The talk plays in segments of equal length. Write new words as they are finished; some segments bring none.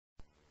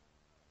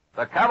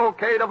The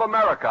Cavalcade of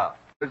America,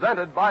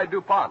 presented by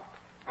DuPont.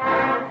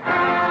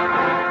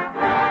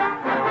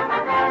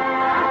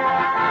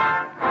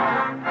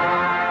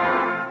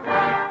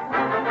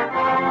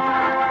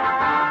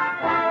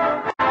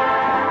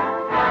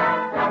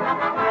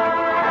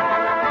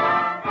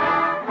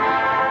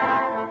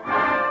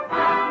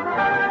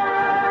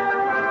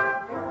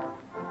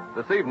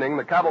 This evening,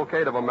 the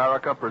Cavalcade of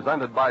America,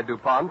 presented by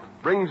DuPont,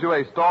 brings you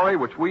a story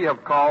which we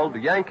have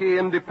called Yankee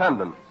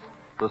Independence,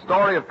 the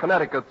story of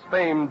Connecticut's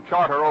famed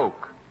Charter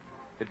Oak.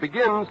 It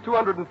begins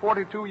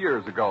 242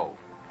 years ago,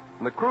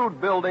 and the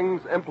crude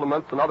buildings,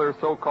 implements, and other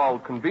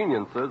so-called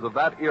conveniences of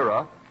that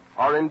era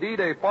are indeed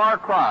a far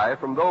cry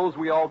from those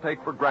we all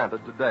take for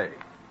granted today.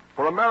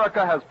 For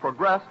America has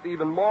progressed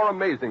even more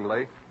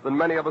amazingly than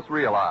many of us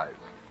realize.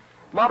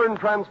 Modern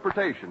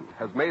transportation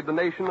has made the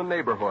nation a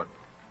neighborhood.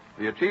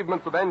 The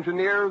achievements of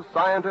engineers,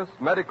 scientists,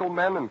 medical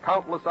men, and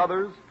countless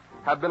others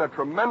have been a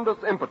tremendous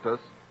impetus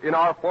in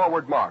our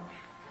forward march.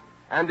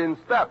 And in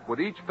step with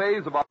each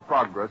phase of our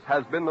progress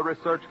has been the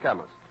research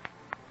chemist.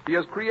 He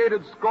has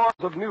created scores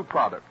of new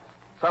products,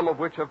 some of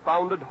which have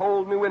founded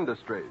whole new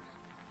industries.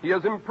 He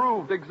has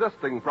improved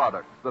existing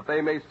products that they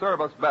may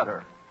serve us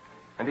better.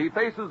 And he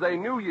faces a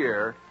new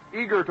year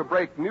eager to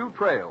break new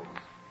trails,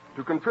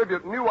 to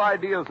contribute new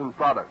ideas and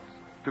products,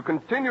 to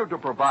continue to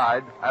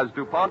provide, as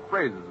DuPont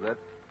phrases it,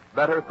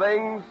 better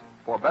things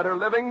for better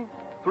living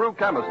through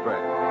chemistry.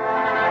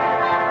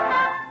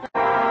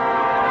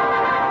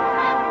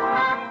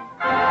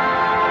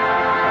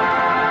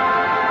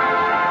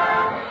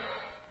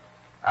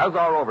 As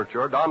our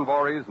overture, Don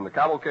Voorhees and the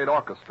Cavalcade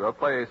Orchestra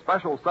play a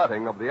special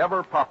setting of the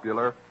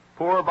ever-popular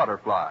Poor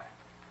Butterfly.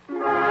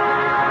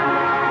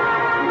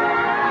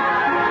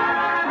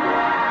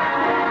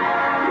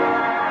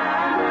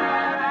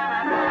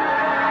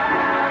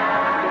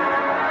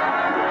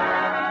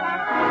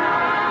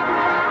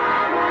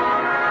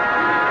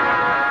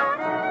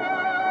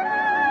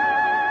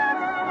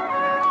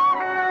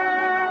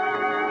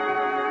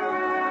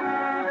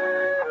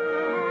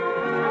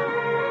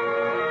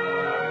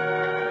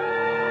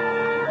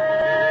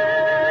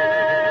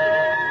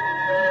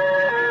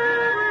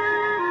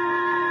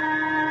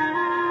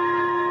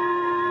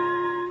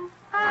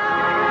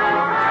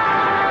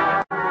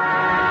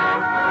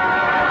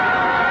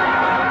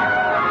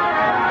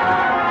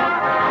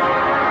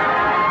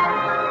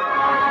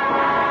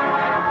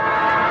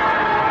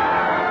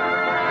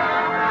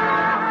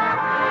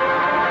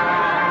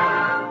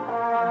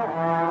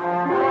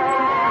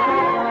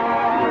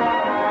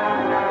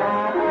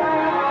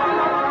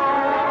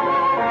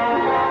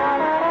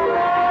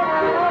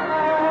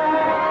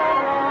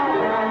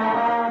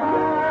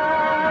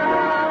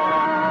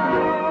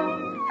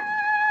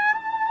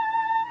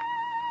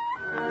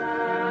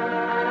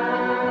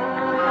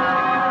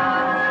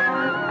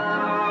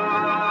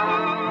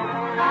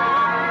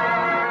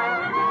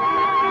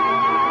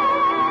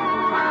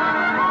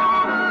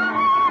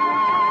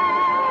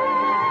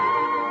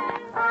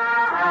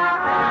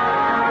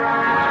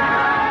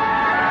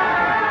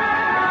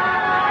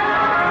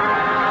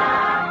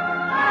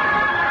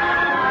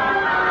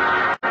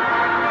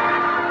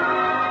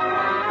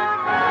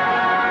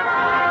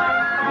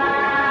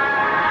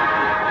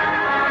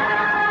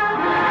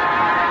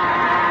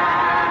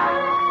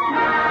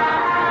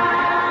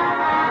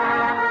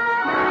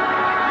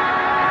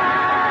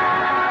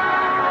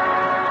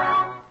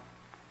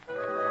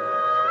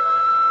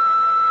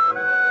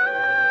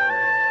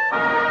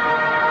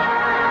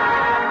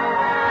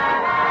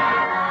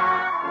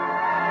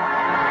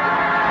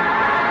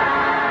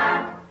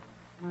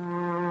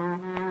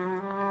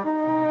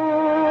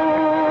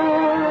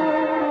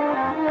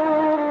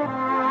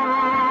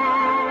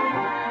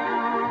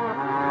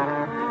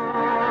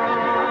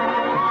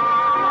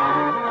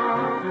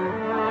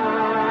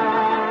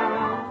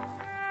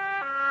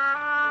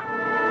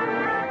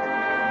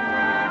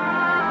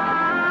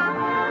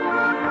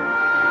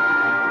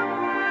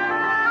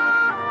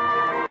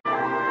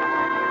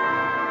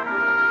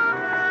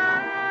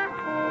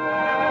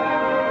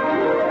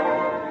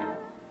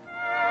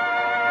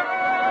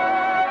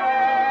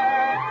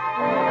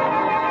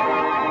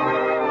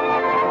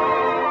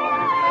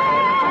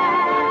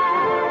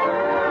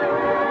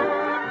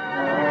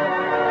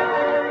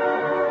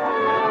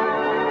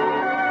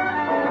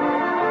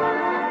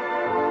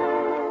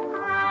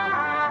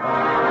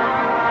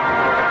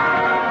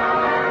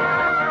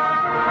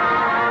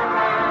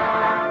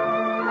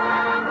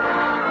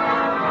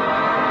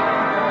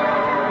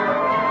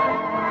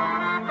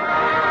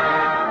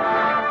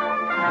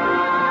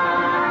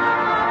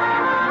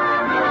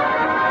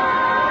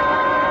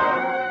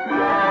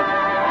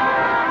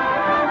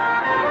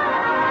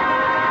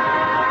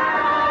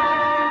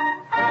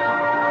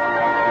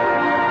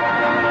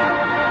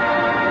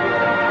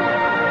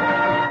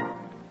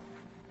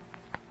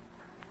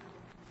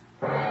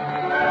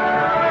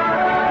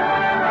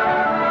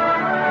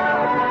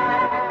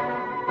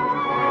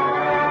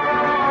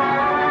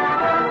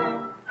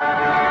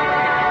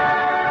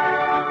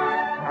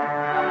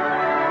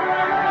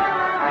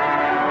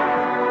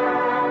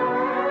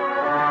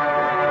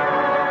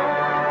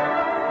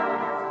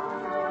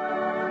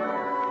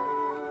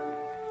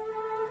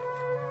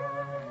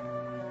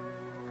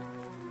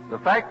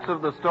 facts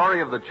of the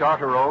story of the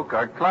Charter Oak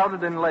are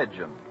clouded in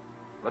legend,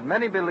 but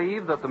many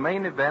believe that the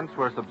main events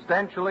were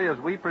substantially as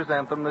we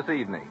present them this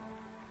evening.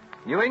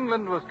 New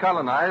England was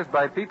colonized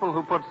by people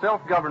who put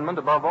self-government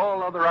above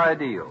all other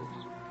ideals.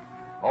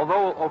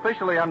 Although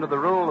officially under the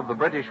rule of the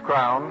British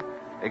Crown,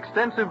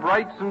 extensive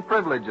rights and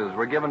privileges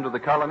were given to the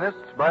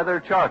colonists by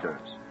their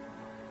charters.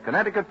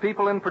 Connecticut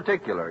people in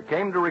particular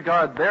came to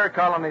regard their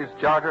colony's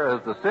charter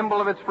as the symbol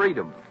of its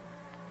freedom,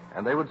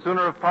 and they would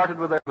sooner have parted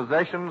with their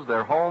possessions,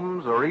 their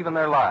homes, or even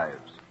their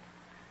lives.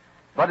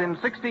 But in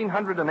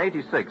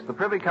 1686, the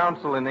Privy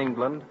Council in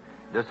England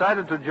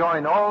decided to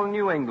join all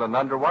New England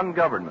under one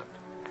government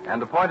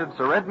and appointed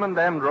Sir Edmund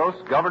Andros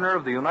governor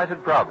of the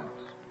United Province.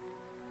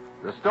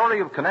 The story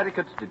of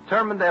Connecticut's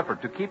determined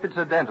effort to keep its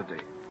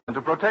identity and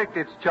to protect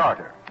its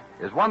charter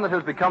is one that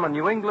has become a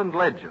New England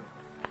legend.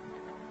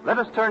 Let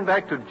us turn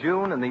back to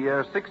June in the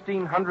year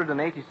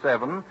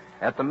 1687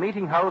 at the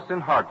Meeting House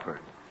in Hartford.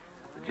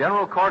 The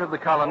General Court of the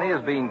colony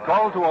is being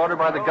called to order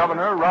by the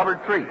Governor,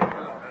 Robert Treat.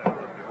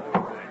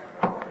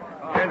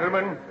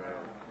 Gentlemen,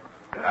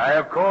 I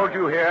have called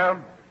you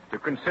here to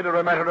consider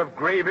a matter of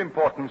grave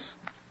importance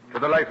to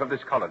the life of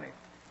this colony.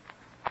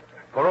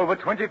 For over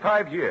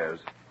 25 years,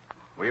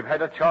 we've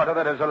had a charter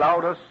that has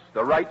allowed us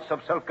the rights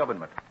of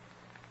self-government.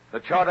 The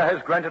charter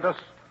has granted us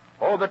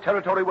all the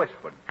territory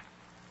westward,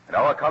 and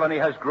our colony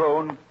has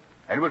grown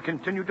and will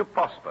continue to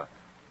prosper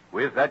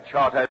with that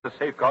charter as a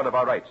safeguard of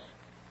our rights.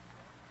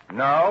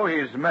 Now,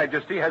 His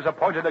Majesty has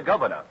appointed a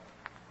governor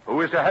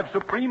who is to have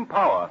supreme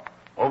power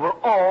over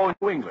all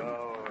New England.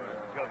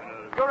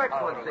 Your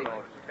Excellency.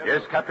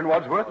 Yes, Captain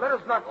Wadsworth? Let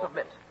us not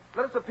submit.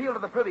 Let us appeal to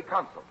the Privy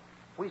Council.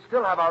 We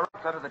still have our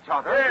rights under the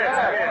charter.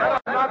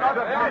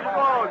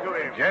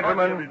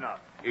 Gentlemen,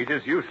 it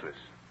is useless.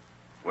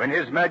 When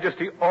His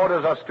Majesty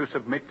orders us to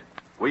submit,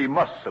 we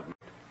must submit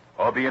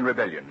or be in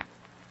rebellion.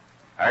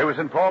 I was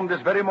informed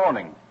this very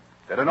morning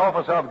that an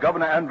officer of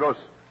Governor Andros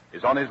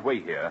is on his way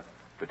here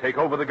to take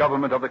over the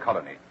government of the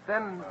colony.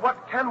 Then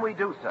what can we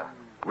do, sir?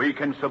 We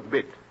can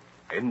submit.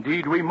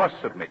 Indeed, we must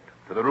submit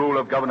to the rule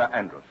of Governor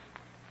Andros.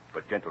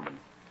 But, gentlemen,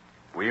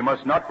 we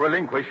must not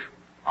relinquish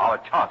our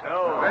charter.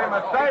 They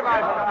must save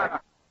us.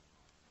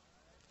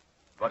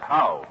 But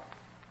how?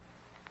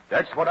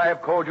 That's what I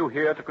have called you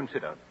here to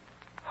consider.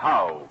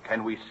 How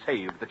can we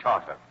save the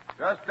charter?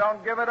 Just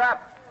don't give it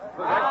up.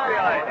 That's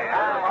the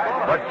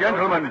idea. But,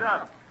 gentlemen,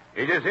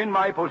 it is in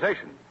my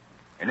possession.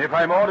 And if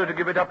I'm ordered to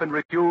give it up and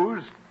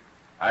refuse,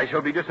 I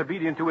shall be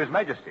disobedient to His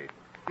Majesty.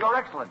 Your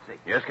Excellency.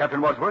 Yes,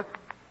 Captain Wadsworth?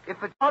 If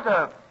the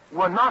charter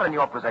were not in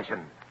your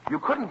possession, you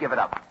couldn't give it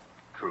up.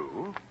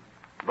 True.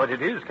 But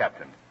it is,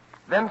 Captain.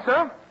 Then,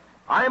 sir,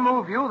 I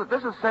move you that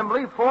this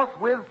assembly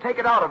forthwith take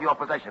it out of your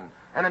possession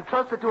and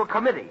entrust it to a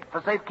committee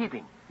for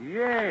safekeeping.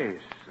 Yes,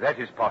 that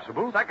is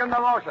possible. Second the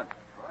motion.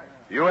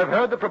 You have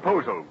heard the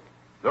proposal.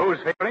 Those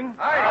favoring?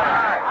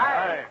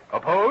 Aye.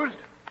 Opposed?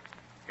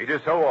 It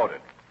is so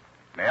ordered.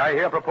 May I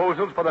hear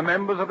proposals for the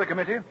members of the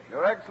committee?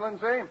 Your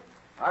Excellency,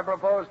 I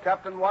propose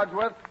Captain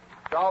Wadsworth,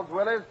 Charles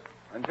Willis,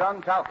 and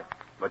John Talcott.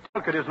 But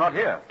Talcott is not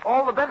here.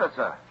 All the better,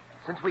 sir,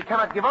 since we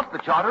cannot give up the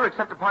charter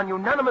except upon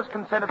unanimous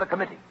consent of the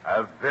committee.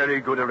 A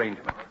very good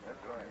arrangement.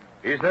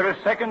 Is there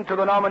a second to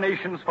the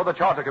nominations for the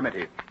Charter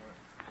Committee?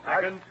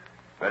 Second.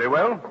 Very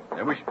well.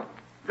 Then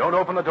don't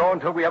open the door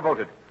until we have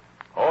voted.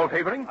 All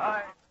favoring?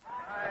 Aye.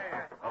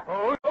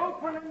 Opposed?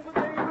 Open in the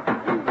name of the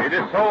king. It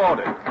is so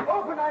ordered.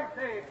 Open, I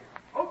say.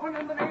 Open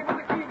in the name of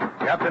the king.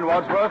 Captain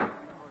Wadsworth,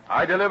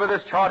 I deliver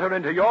this charter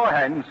into your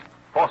hands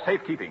for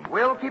safekeeping.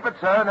 We'll keep it,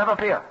 sir, never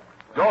fear.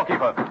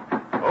 Doorkeeper,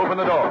 open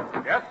the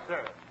door. Yes,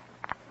 sir.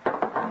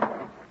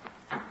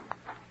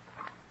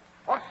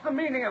 What's the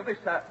meaning of this,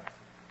 sir?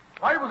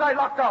 Why was I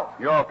locked out?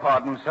 Your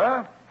pardon,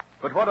 sir.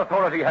 But what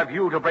authority have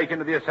you to break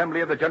into the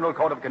assembly of the General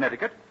Court of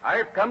Connecticut?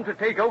 I've come to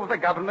take over the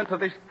government of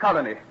this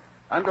colony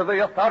under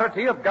the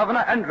authority of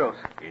Governor Andros.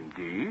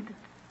 Indeed.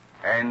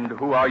 And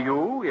who are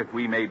you, if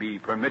we may be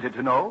permitted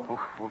to know?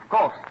 Of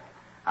course.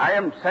 I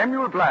am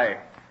Samuel Bligh.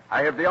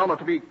 I have the honor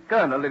to be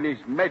colonel in His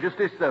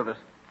Majesty's service.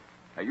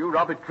 Are you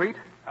Robert Treat?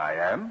 I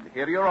am.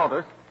 Here are your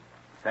orders.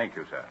 Thank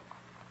you, sir.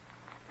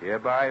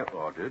 Hereby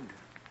ordered.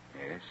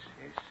 Yes.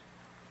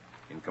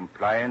 In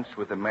compliance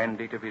with the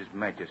mandate of His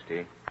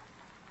Majesty.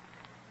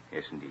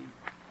 Yes, indeed.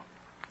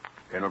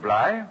 Colonel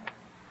Bligh,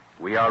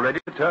 we are ready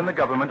to turn the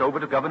government over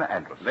to Governor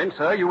Andros. Then,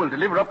 sir, you will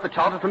deliver up the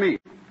charter to me.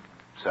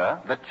 Sir?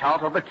 The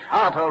charter.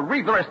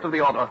 Read the rest of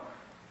the order.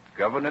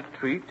 Governor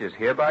Treat is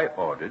hereby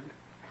ordered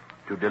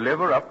to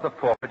deliver up the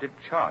forfeited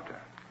charter.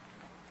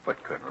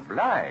 But, Colonel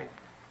Bligh,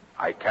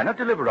 I cannot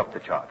deliver up the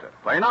charter.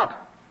 Why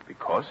not?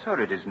 Because, sir,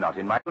 it is not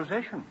in my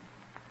possession.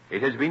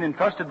 It has been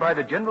entrusted by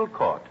the General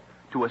Court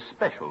to a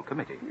special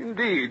committee.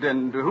 Indeed.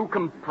 And who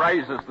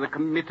comprises the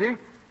committee?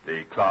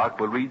 The clerk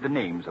will read the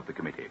names of the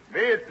committee.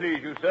 May it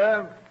please you,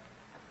 sir.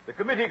 The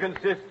committee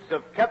consists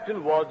of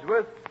Captain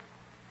Wadsworth,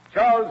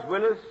 Charles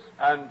Willis,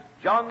 and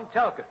John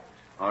Talcott.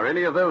 Are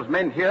any of those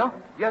men here?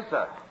 Yes,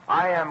 sir.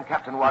 I am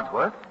Captain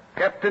Wadsworth.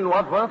 Captain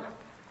Wadsworth,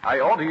 I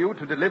order you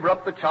to deliver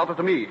up the charter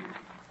to me.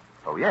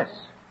 Oh, yes.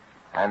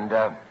 And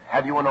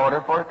have you an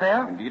order for it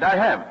there? Indeed I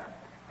have.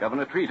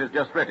 Governor Treat has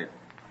just read it.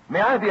 May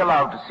I be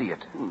allowed to see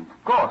it?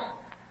 Of course.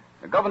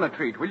 Governor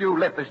Treat, will you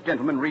let this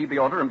gentleman read the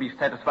order and be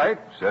satisfied?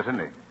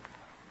 Certainly.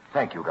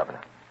 Thank you,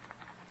 Governor.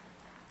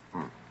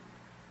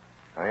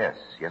 Oh, yes,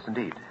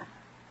 indeed.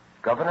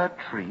 Governor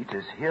Treat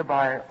is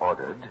hereby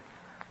ordered.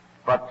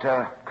 But,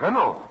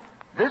 Colonel,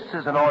 this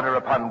is an order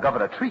upon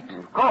Governor Treat.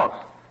 Of course.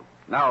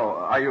 Now,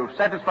 are you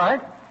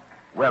satisfied?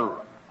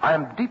 Well, I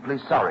am deeply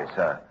sorry,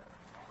 sir.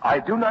 I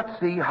do not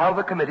see how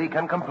the committee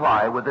can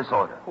comply with this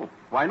order. Oh,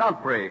 why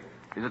not, pray?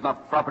 Is it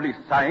not properly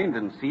signed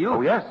and sealed?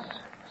 Oh, yes,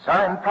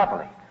 signed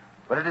properly.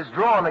 But it is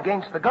drawn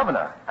against the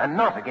governor and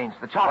not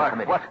against the Charter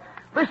Committee. What?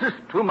 This is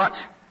too much.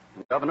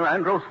 Governor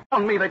Andros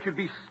warned me that you'd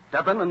be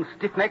stubborn and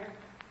stiff-necked,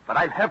 but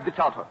I'll have the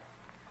charter.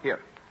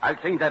 Here, I'll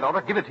change that order.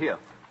 Give it here.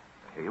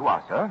 Here you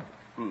are, sir.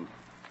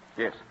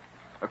 Yes,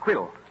 a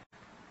quill.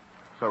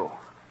 So,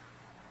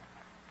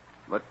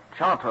 the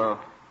Charter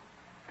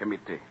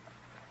Committee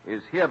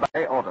is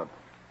hereby ordered.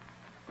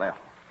 There.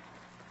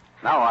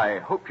 Now, I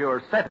hope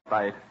you're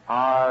satisfied.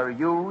 Are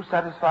you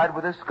satisfied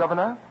with this,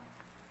 Governor?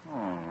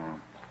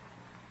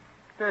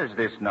 Does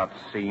this not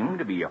seem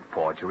to be a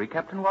forgery,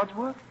 Captain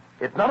Wadsworth?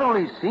 It not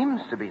only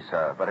seems to be,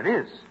 sir, but it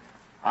is.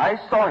 I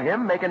saw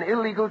him make an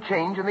illegal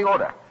change in the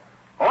order.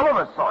 All of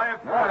us saw it.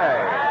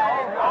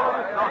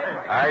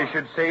 I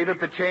should say that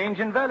the change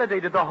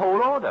invalidated the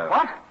whole order.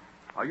 What?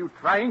 Are you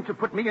trying to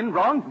put me in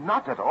wrong?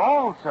 Not at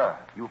all, sir.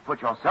 You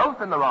put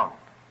yourself in the wrong.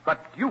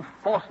 But you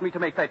forced me to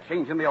make that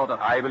change in the order.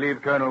 I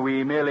believe, Colonel,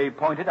 we merely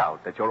pointed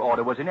out that your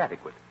order was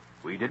inadequate.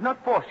 We did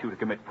not force you to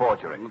commit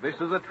forgery. This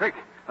is a trick.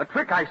 A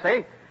trick, I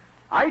say.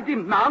 I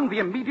demand the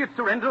immediate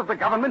surrender of the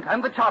government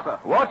and the charter.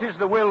 What is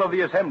the will of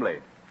the Assembly?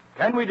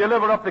 Can we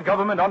deliver up the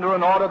government under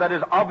an order that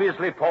is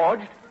obviously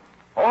forged?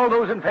 All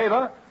those in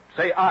favor,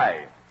 say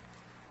aye.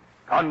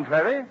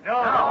 Contrary?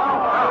 No.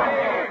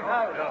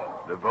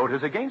 The vote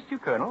is against you,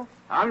 Colonel.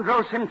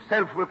 Andros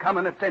himself will come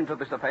and attend to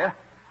this affair.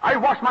 I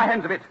wash my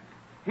hands of it.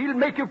 He'll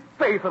make you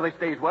pay for this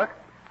day's work,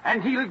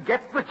 and he'll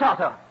get the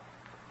charter.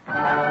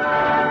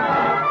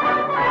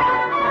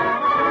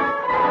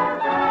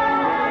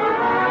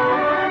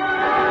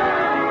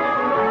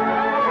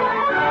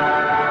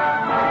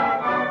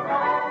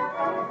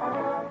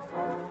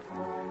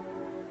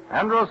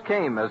 Andros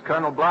came as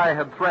Colonel Bligh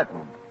had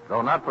threatened,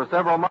 though not for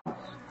several months.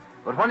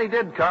 But when he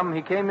did come,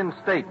 he came in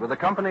state with a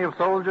company of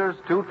soldiers,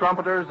 2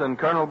 trumpeters, and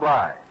Colonel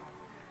Bligh.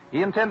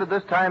 He intended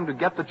this time to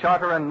get the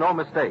charter and no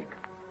mistake.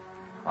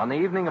 On the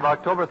evening of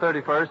October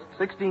 31st,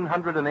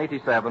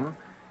 1687,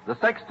 the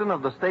sexton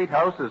of the State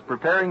House is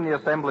preparing the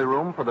assembly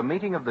room for the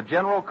meeting of the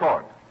General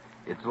Court,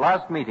 its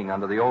last meeting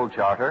under the old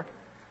charter,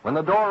 when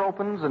the door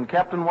opens and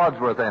Captain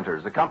Wadsworth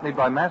enters, accompanied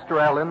by Master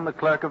Allen, the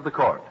clerk of the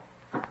court.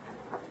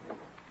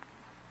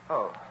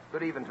 Oh,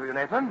 good evening to you,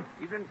 Nathan.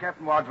 Evening,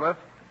 Captain Wadsworth.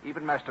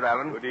 Even Master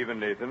Allen. Good evening,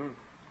 Nathan.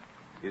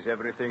 Is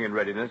everything in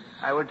readiness?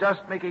 I was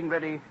just making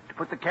ready to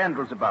put the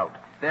candles about.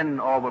 Then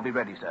all will be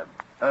ready, sir.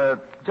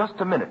 Just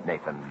a minute,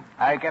 Nathan.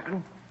 Aye,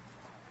 Captain?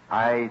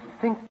 I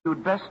think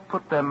you'd best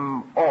put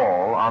them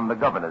all on the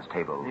governor's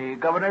table. The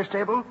governor's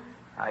table?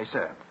 Aye,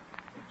 sir.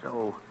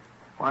 So,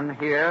 one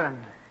here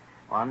and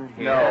one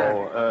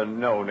here.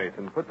 No,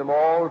 Nathan. Put them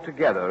all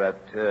together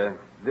at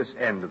this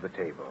end of the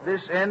table.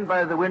 This end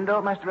by the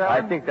window, Master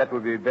Allen? I think that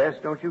would be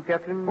best, don't you,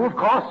 Captain? Oh, of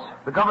course.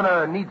 The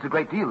governor needs a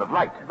great deal of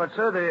light. But,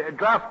 sir, the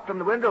draft from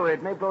the window,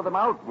 it may blow them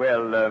out.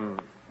 Well,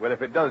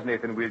 if it does,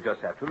 Nathan, we'll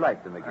just have to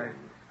light them again.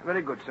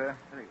 Very good, sir.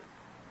 Very good.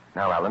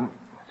 Now, Allen,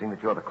 seeing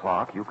that you're the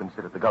clerk, you can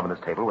sit at the governor's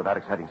table without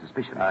exciting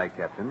suspicion. Aye,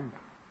 Captain.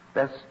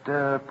 Best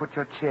put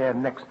your chair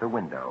next the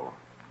window.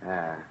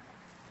 Ah.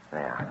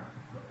 There.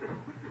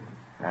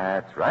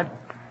 That's right.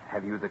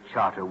 Have you the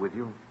charter with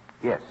you?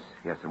 Yes,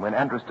 and when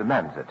Andros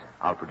demands it,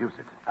 I'll produce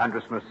it.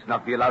 Andros must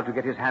not be allowed to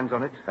get his hands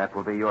on it? That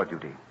will be your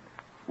duty.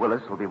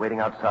 Willis will be waiting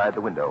outside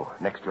the window,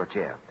 next to your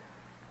chair.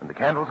 When the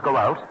candles go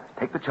out,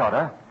 take the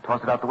charter,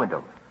 toss it out the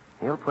window.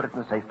 He'll put it in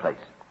a safe place.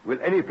 Will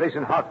any place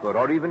in Hartford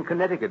or even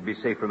Connecticut be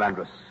safe from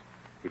Andros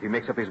if he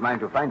makes up his mind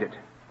to find it?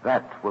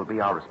 That will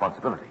be our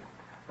responsibility.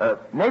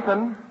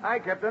 Nathan. Aye,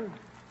 Captain.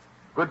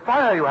 Good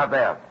fire you have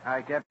there.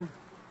 Aye, Captain.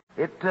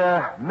 It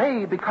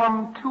may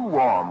become too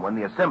warm when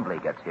the assembly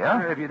gets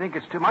here. If you think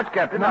it's too much,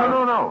 Captain.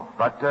 No.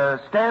 But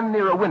stand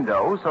near a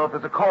window, so if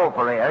there's a call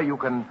for air, you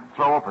can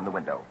throw open the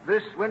window.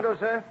 This window,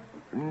 sir?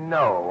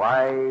 No,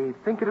 I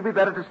think it'll be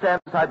better to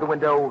stand beside the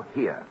window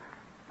here,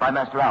 by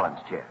Master Allen's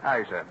chair.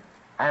 Aye, sir.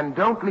 And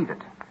don't leave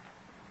it.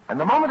 And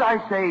the moment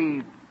I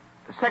say,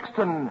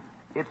 Sexton,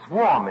 it's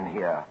warm in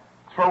here,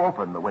 throw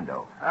open the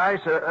window. Aye,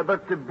 sir,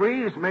 but the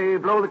breeze may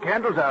blow the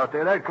candles out.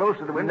 They're that close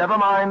to the window. Never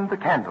mind the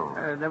candles.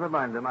 Never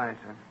mind them, aye,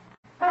 sir.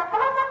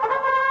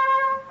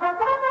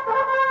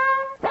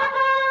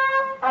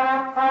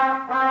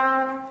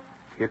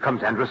 Here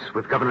comes Andros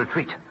with Governor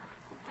Treat.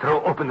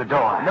 Throw open the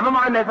door. Never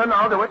mind, Nathan,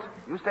 I'll do it.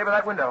 You stay by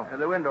that window.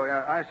 The window,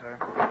 yeah, aye, sir.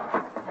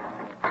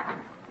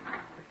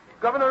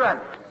 Governor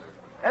Andros.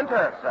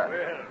 Enter,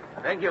 sir.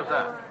 Thank you,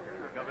 sir.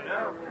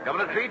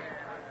 Governor Treat,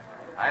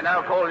 I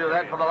now call you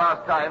that for the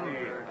last time.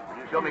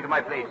 show me to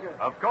my place?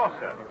 Of course,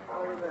 sir.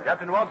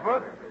 Captain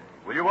Wadsworth,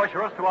 will you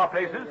usher us to our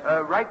places?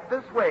 Right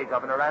this way,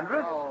 Governor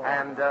Andrus,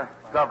 and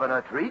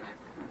Governor Treat.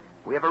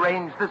 We have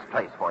arranged this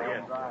place for you.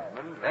 Yes.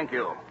 Thank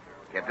you,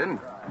 Captain.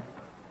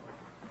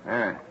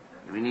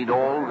 Do we need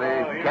all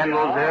the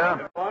candles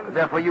here?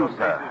 They're for you,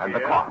 sir, and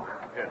the clock.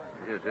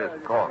 Yes,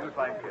 of course.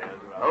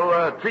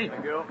 Oh, Treat.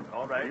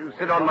 All right. You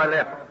sit on my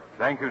left.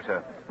 Thank you,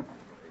 sir.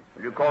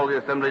 Will you call the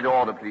assembly to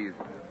order, please?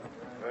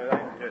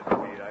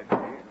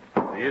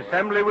 The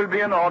assembly will be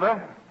in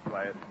order.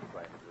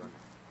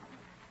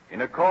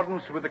 In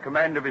accordance with the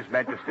command of His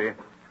Majesty,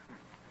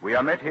 we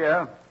are met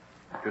here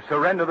to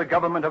surrender the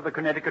government of the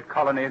Connecticut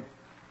colony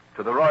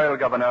to the Royal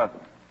Governor,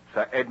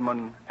 Sir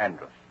Edmund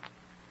Andros.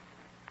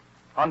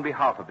 On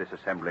behalf of this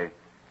assembly,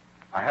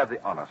 I have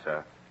the honor,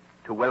 sir,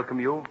 to welcome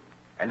you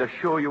and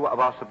assure you of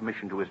our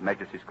submission to His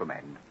Majesty's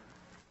command.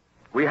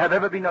 We have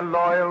ever been a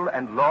loyal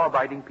and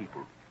law-abiding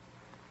people.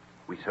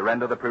 We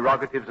surrender the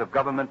prerogatives of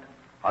government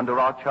under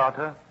our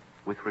charter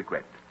with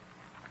regret.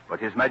 But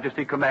His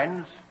Majesty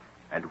commands,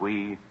 and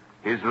we,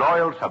 His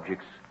loyal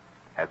subjects,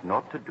 have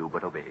naught to do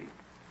but obey.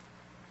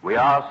 We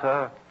are,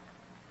 sir,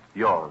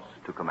 yours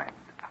to command.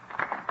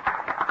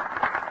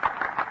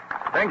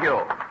 Thank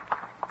you,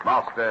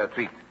 Master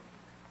Treat.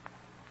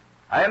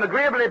 I am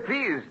agreeably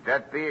pleased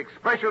at the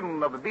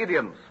expression of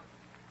obedience.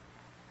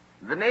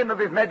 In the name of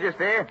His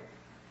Majesty,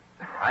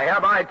 I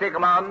hereby take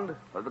command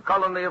of the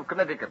colony of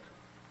Connecticut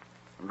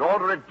and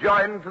order it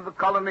joined to the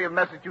colony of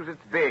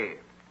Massachusetts Bay,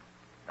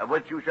 of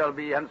which you shall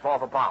be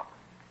henceforth a part.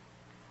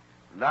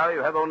 Now you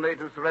have only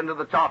to surrender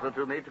the charter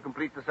to me to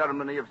complete the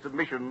ceremony of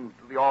submission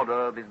to the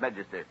order of His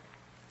Majesty.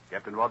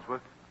 Captain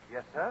Wadsworth,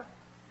 Yes, sir?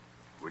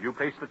 will you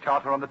place the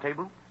charter on the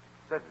table?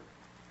 Certainly.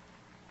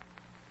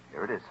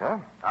 Here it is,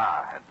 sir.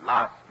 At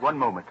last. One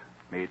moment,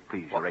 may it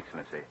please, Your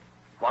Excellency.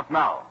 What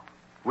now?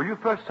 Will you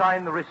first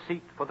sign the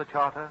receipt for the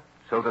charter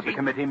so that the Receipt?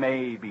 committee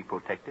may be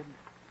protected?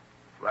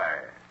 Why,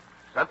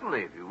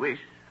 certainly, if you wish.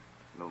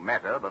 No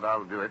matter, but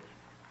I'll do it.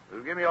 Will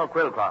you give me your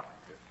quill cloth?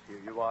 Here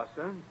you are,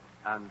 sir,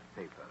 and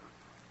paper.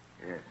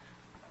 Yes.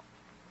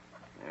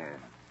 Yes.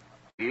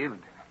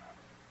 Received.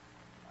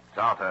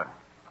 Charter.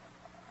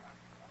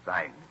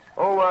 Signed.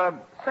 Oh,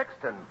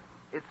 Sexton,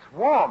 it's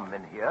warm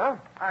in here.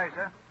 Aye,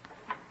 sir.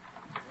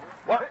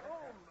 What?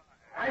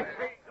 I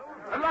say,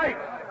 the lights!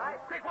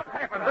 Quick, what's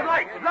happened? The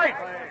lights! Lights!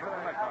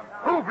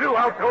 Who blew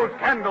out those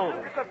candles?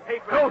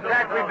 Close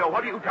that window.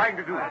 What are you trying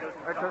to do?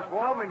 It's just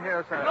warm in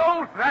here, sir.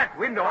 Close that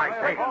window, I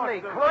say.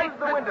 Close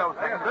the window,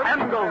 Sexton.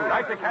 Candles!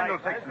 Light the candle,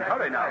 Sexton.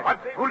 Hurry now. What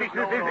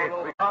foolishness is this?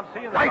 We can't see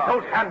in the Light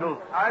dark. those candles!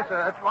 Aye,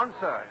 sir, at once,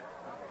 sir.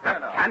 The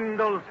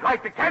candles!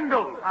 Light the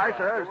candles! Aye,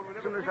 sir.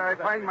 As soon as I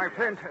find my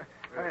flint.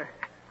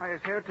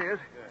 Here it is.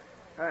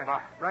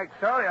 Right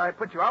sorry I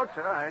put you out,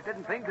 sir. I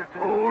didn't think that...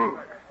 Fool!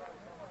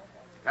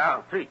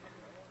 Now, Treat.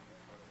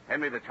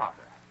 Hand me the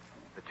charter.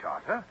 The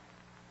charter?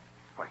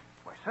 Why,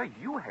 sir,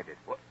 you had it.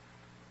 What?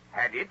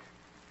 Had it?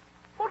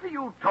 What are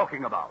you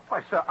talking about?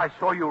 Why, sir, I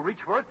saw you reach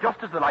for it just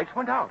as the lights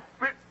went out.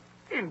 But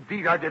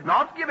indeed, I did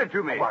not. Give it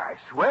to me. Why,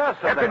 I swear,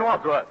 sir. Captain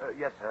Wadsworth,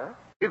 Yes, sir?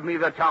 give me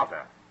the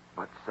charter.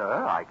 But, sir,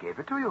 I gave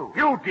it to you.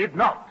 You did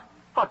not.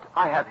 But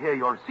I have here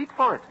your receipt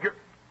for it.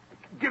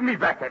 Give me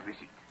back that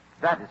receipt.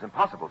 That is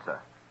impossible, sir.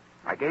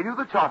 I gave you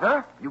the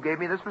charter. You gave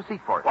me this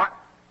receipt for it. What?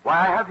 Why,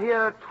 I have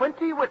here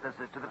 20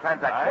 witnesses to the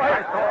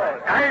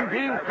transaction. I'm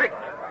being tricked.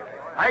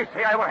 I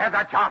say I will have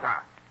that charter.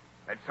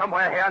 And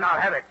somewhere here, and I'll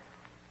have it.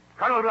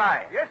 Colonel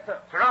Bly. Yes, sir.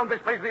 Surround this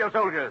place with your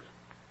soldiers.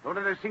 Don't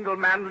let a single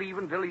man leave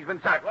until he's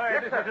been searched.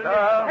 Yes,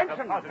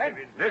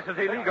 sir. This is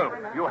illegal.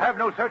 You have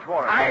no search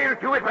warrant. I'll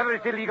do it whether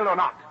it's illegal or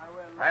not.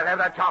 I'll have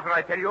that charter,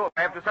 I tell you.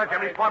 I have to search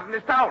every spot in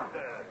this town.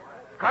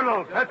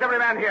 Colonel, search every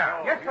man here.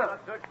 Yes, sir.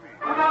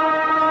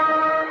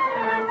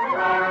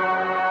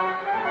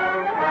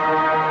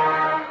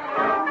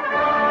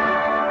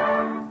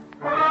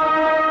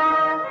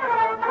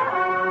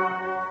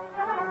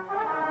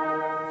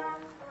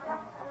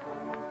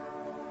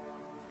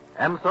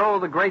 And so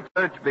the great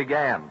search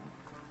began.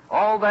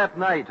 All that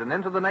night and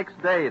into the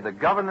next day, the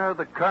governor,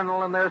 the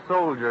colonel, and their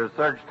soldiers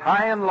searched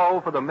high and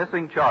low for the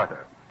missing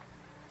charter.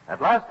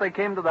 At last they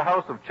came to the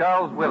house of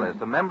Charles Willis,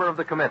 a member of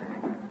the committee.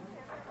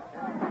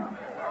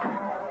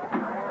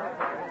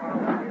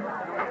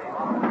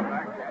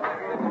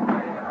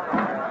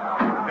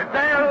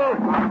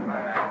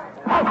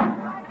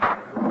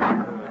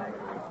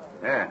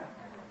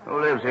 Who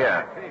lives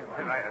here?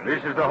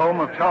 This is the home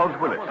of Charles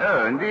Willis.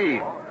 Oh, indeed.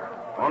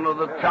 One of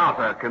the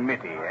charter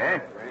committee, eh?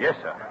 Yes,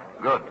 sir.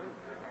 Good.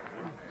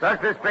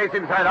 Search this place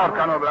inside out,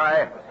 Colonel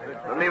Bly.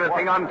 Don't leave a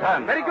thing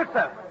unturned. Very good,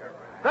 sir.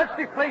 Search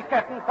this place,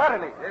 Captain,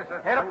 thoroughly. Yes,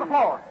 sir. Tear up the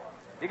floor.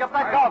 Dig up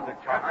that dog.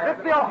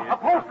 Lift the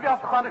upholstery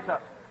off the furniture.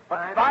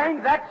 But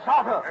find that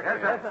charter.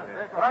 Yes,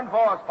 sir. Run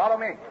for us. Follow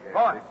me. Go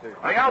on.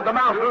 Bring out the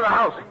mouse through the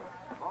house.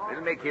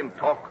 We'll make him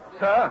talk.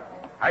 Sir,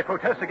 I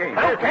protest again.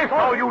 Protest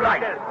all you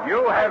like.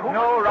 You have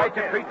no right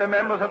to treat the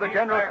members of the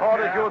General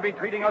Court as you have been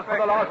treating us for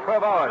the last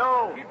 12 hours.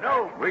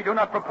 No. We do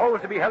not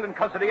propose to be held in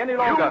custody any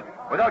longer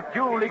without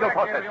due legal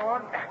process.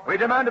 We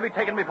demand to be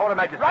taken before a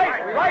magistrate.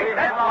 Right.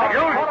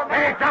 You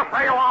stay just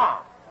where you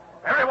are.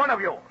 Every one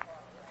of you.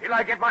 Till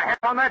I get my hand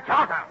on that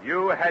charter.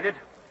 You had it.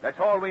 That's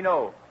all we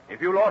know. If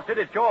you lost it,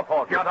 it's your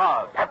fault, not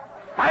ours.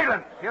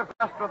 Silence. Here's the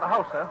master of the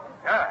house, sir.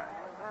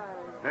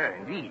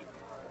 Indeed.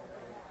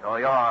 So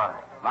you're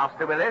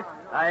Master Willis?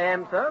 I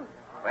am, sir.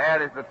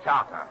 Where is the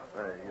charter?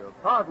 Your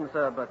pardon,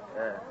 sir, but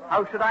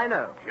how should I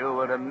know? You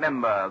were a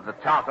member of the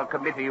charter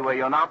committee, were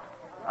you not?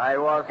 I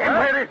was, sir. Then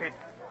where is it?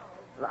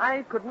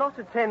 I could not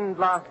attend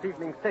last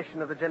evening's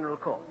session of the General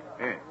Court.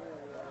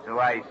 So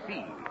I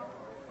see.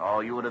 Oh,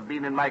 you would have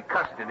been in my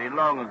custody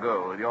long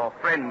ago with your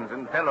friends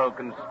and fellow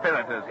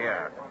conspirators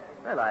here.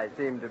 Well, I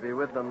seem to be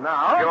with them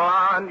now. Go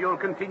on. You'll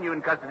continue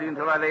in custody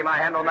until I lay my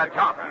hand on that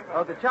charter.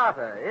 Oh, the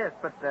charter, yes,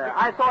 but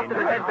I thought that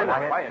it had been...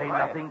 Say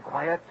nothing,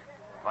 quiet.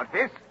 What's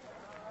this?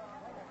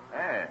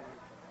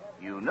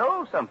 You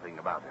know something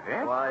about it,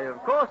 eh? Why,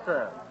 of course,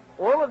 sir.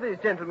 All of these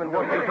gentlemen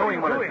want to...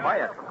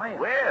 Quiet.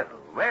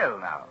 Well,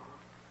 now.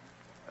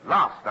 At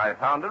last I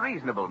found a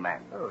reasonable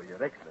man. Oh,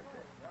 you're excellent,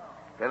 sir.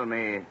 Tell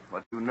me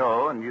what you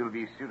know, and you'll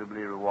be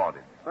suitably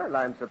rewarded. Well,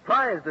 I'm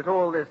surprised at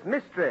all this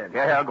mystery.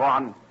 Yeah, go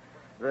on.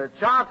 The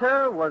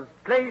charter was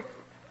placed...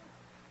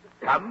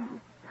 Come.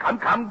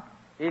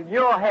 in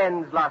your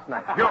hands last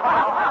night. Shut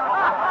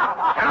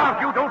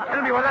up, you don't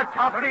tell me where that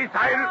charter is,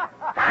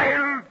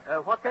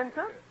 I'll... What then,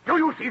 sir? Do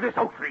you see this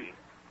oak tree?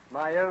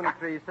 My own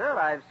tree, sir.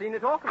 I've seen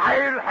it often.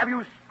 I'll have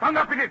you strung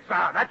up in it,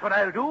 sir. That's what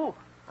I'll do.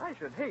 I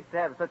should hate to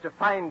have such a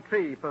fine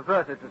tree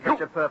perverted to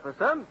such a purpose,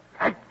 sir.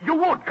 You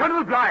would,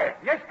 Colonel Bligh.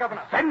 Yes,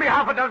 Governor. Send me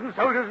half a dozen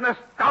soldiers and a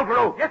stout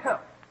rope. Yes, sir.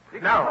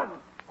 Now,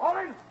 All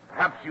in.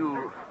 perhaps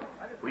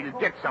we'll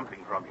get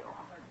something from you.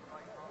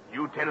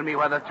 You tell me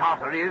where the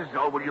charter is,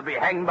 or will you be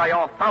hanged by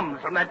your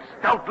thumbs from that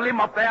stout limb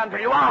up there until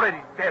you are ready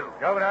to tell?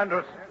 Governor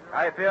Andrews,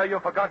 I fear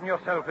you've forgotten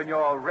yourself in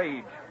your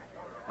rage.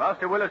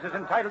 Master Willis is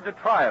entitled to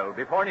trial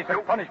before any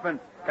such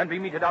punishment can be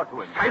meted out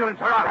to him. Silence,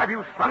 or I'll have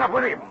you strung up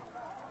with him.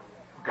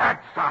 Gad,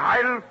 sir,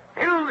 I'll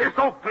fill this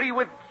oak tree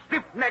with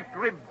stiff-necked,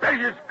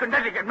 rebellious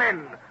Connecticut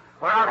men,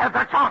 or I'll have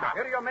the charter.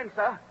 Here are your men,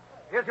 sir.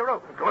 Here's your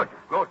rope. Good.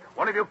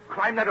 One of you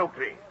climb that oak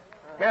tree.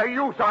 Here,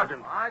 you,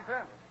 Sergeant. All right,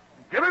 sir.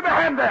 Give him a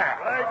hand there.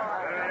 Right.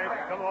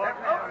 Come on.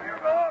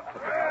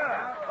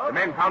 The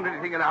men found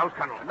anything in the house,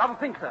 Colonel? Not a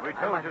thing, sir. We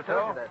told you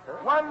so.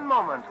 One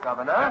moment,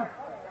 Governor.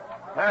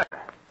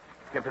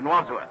 Captain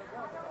Wadsworth.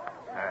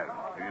 Have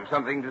you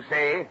something to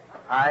say?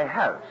 I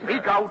have.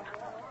 Speak out.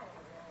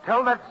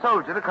 Tell that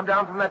soldier to come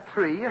down from that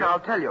tree, and I'll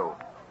tell you.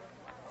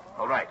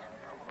 All right.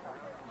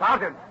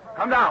 Sergeant,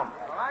 come down.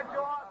 All right,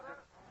 George.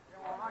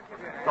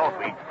 Thought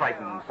we'd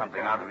frightened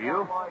something out of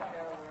you.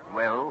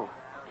 Well,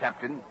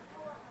 Captain?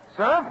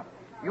 Sir,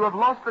 you have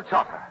lost the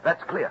charter.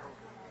 That's clear.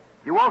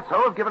 You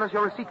also have given us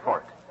your receipt for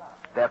it.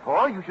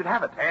 Therefore, you should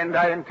have it. And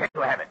I intend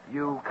to have it.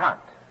 You can't.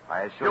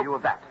 I assure you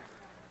of that.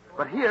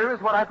 But here is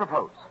what I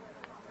propose.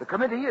 The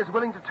committee is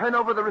willing to turn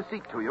over the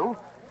receipt to you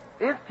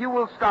if you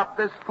will stop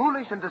this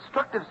foolish and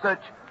destructive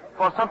search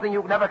for something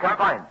you never can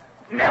find.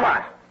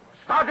 Never.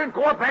 Sergeant,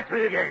 go up that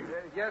tree again.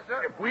 Yes,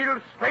 sir. If we'll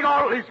string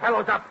all these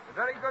fellows up.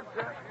 Very good,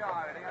 sir.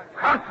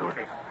 Can't do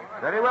this.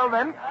 Very well,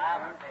 then.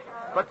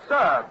 But,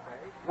 sir,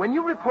 when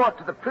you report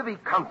to the Privy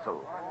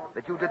Council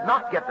that you did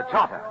not get the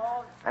charter,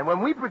 and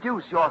when we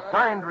produce your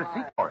signed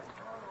receipt for it,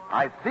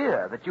 I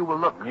fear that you will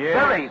look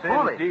very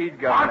foolish. Indeed,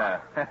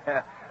 Governor.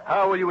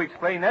 How will you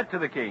explain that to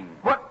the king?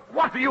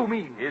 What do you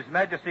mean? His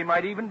Majesty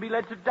might even be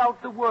led to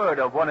doubt the word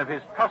of one of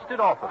his trusted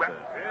officers.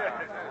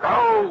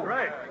 Oh,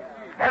 right.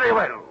 Very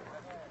well.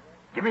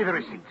 Give me the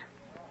receipt.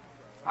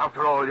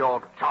 After all,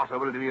 your charter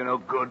will do you no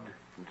good.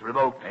 It's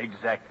revoked.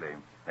 Exactly.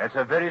 That's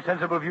a very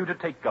sensible view to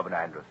take, Governor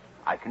Andrews.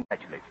 I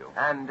congratulate you.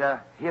 And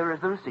here is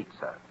the receipt,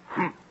 sir.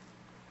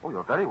 Oh,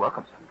 you're very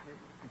welcome, sir.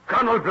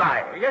 Colonel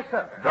Bligh. Yes,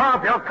 sir. Draw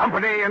up your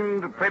company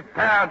and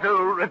prepare to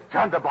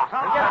return to Boston.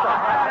 Yes,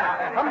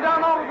 sir. Come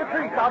down out of the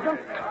tree, Sergeant.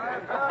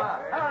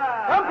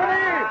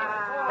 Company!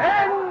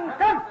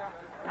 Attention!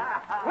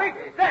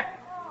 Quick, set!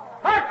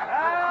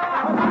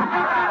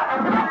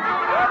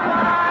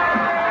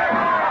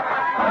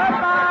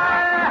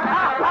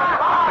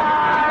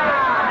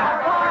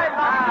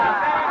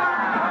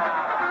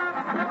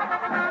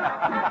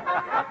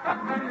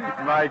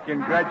 My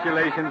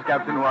congratulations,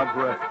 Captain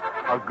Wadsworth.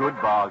 A good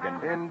bargain.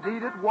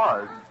 Indeed it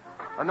was.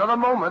 Another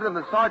moment and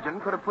the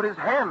sergeant could have put his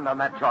hand on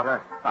that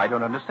charter. I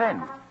don't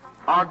understand.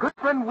 Our good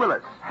friend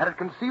Willis had it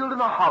concealed in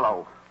a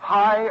hollow,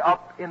 high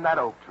up in that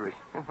oak tree.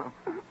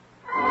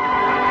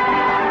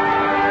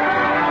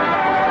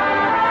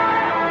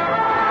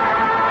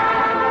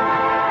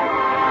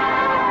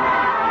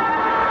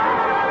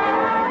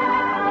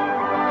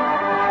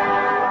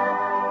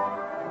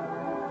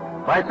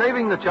 By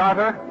saving the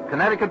charter,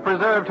 Connecticut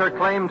preserved her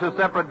claim to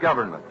separate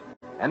government.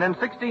 And in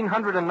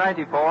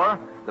 1694,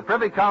 the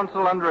Privy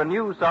Council, under a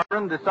new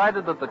sovereign,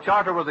 decided that the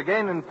charter was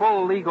again in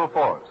full legal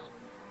force.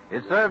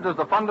 It served as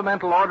the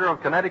fundamental order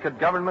of Connecticut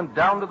government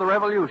down to the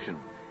Revolution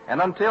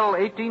and until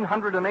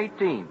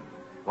 1818,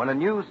 when a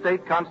new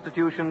state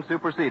constitution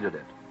superseded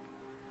it.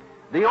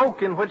 The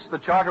oak in which the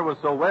charter was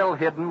so well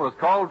hidden was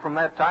called from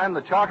that time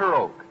the Charter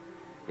Oak.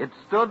 It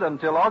stood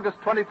until August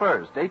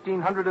 21st,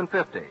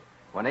 1850,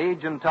 when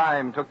age and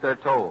time took their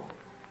toll.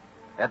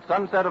 At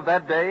sunset of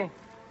that day,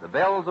 the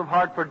bells of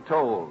Hartford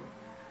tolled,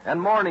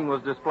 and mourning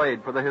was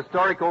displayed for the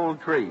historic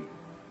old tree.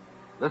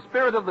 The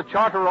spirit of the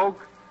Charter Oak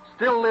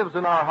still lives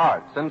in our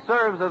hearts and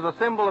serves as a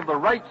symbol of the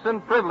rights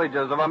and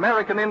privileges of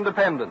American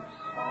independence.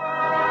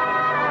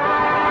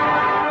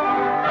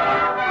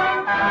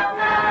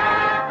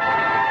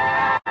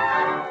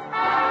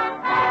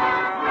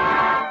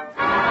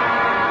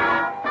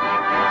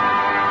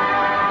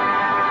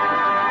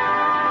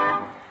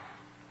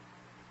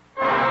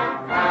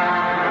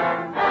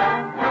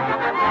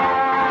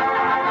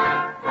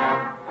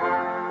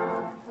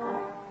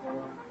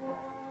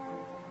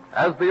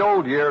 As the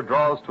old year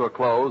draws to a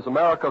close,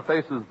 America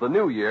faces the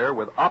new year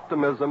with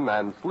optimism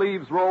and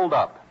sleeves rolled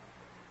up.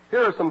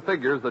 Here are some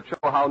figures that show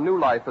how new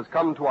life has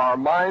come to our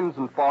mines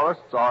and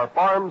forests, our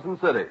farms and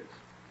cities.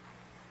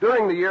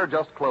 During the year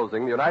just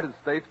closing, the United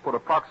States put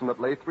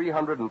approximately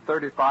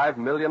 335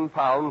 million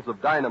pounds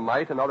of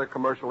dynamite and other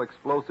commercial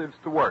explosives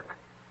to work.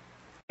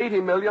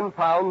 80 million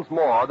pounds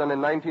more than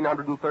in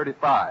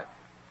 1935,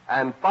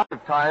 and 5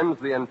 times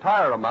the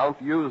entire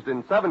amount used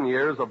in 7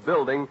 years of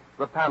building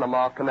the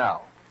Panama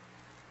Canal.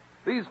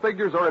 These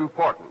figures are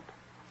important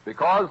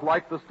because,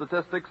 like the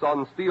statistics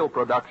on steel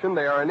production,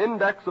 they are an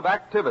index of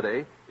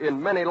activity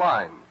in many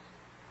lines.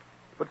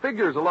 But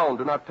figures alone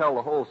do not tell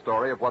the whole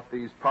story of what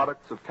these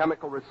products of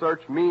chemical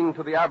research mean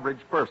to the average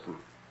person.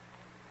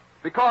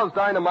 Because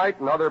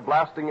dynamite and other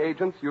blasting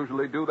agents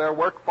usually do their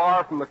work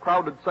far from the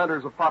crowded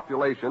centers of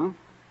population,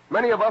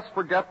 many of us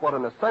forget what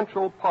an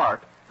essential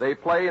part they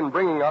play in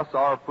bringing us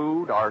our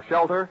food, our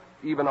shelter,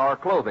 even our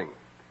clothing.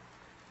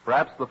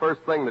 Perhaps the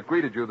first thing that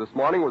greeted you this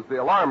morning was the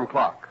alarm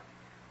clock.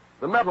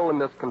 The metal in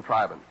this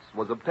contrivance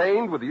was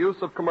obtained with the use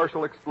of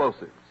commercial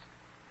explosives.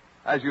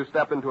 As you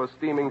step into a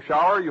steaming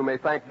shower, you may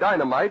thank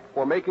dynamite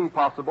for making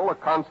possible a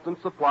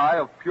constant supply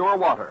of pure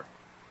water,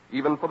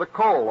 even for the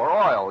coal or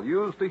oil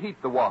used to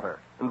heat the water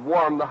and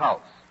warm the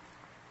house.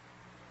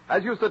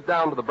 As you sit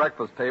down to the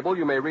breakfast table,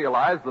 you may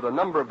realize that a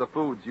number of the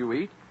foods you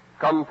eat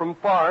come from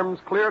farms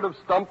cleared of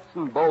stumps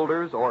and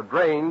boulders or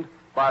drained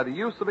by the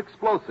use of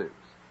explosives.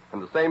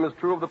 And the same is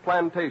true of the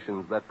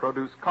plantations that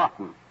produce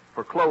cotton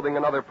for clothing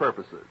and other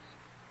purposes.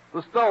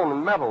 The stone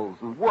and metals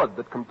and wood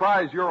that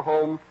comprise your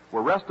home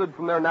were wrested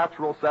from their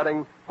natural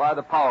setting by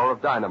the power of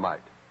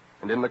dynamite.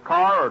 And in the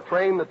car or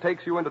train that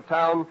takes you into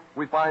town,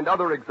 we find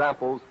other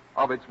examples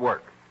of its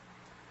work.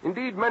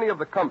 Indeed, many of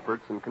the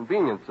comforts and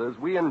conveniences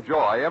we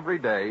enjoy every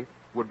day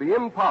would be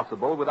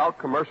impossible without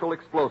commercial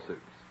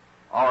explosives.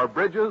 Our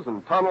bridges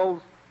and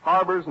tunnels,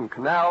 harbors and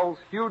canals,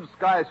 huge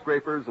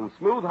skyscrapers and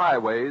smooth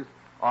highways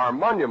are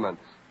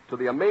monuments to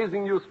the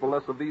amazing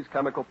usefulness of these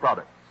chemical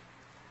products.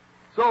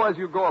 So as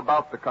you go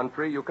about the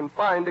country, you can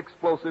find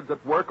explosives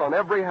at work on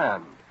every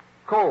hand,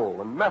 coal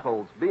and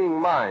metals being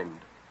mined,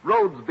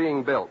 roads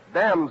being built,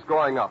 dams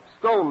going up,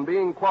 stone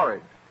being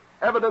quarried,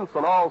 evidence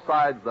on all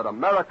sides that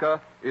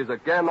America is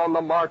again on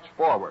the march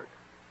forward.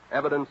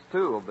 Evidence,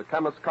 too, of the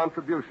chemist's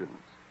contributions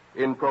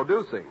in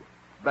producing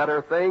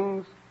better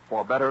things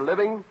for better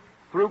living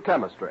through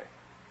chemistry.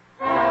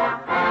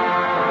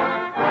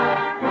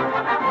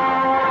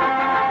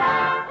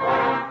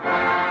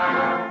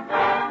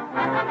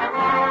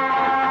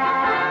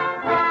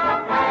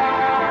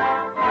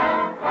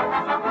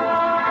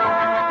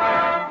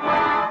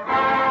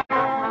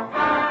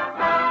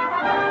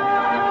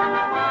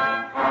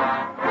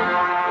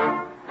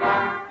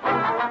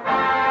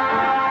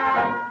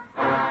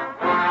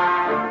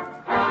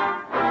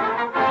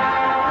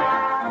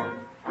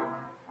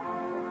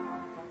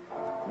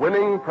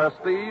 Winning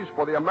prestige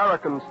for the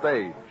American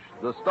stage,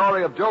 the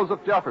story of Joseph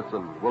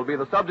Jefferson will be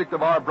the subject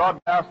of our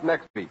broadcast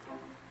next week.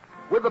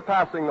 With the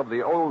passing of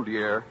the old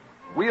year,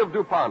 we of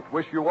DuPont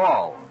wish you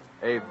all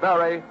a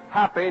very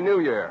happy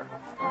New Year.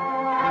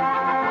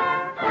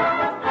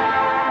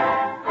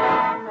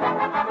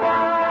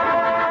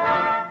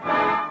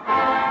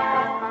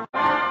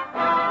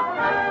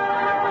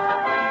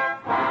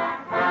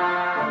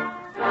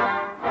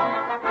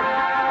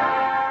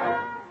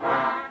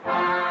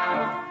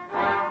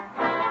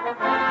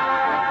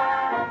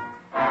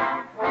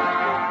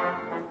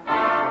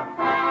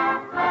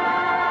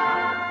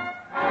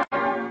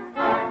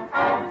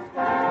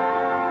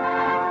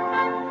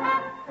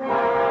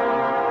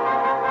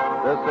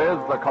 This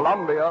is the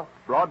Columbia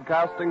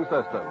Broadcasting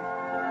System.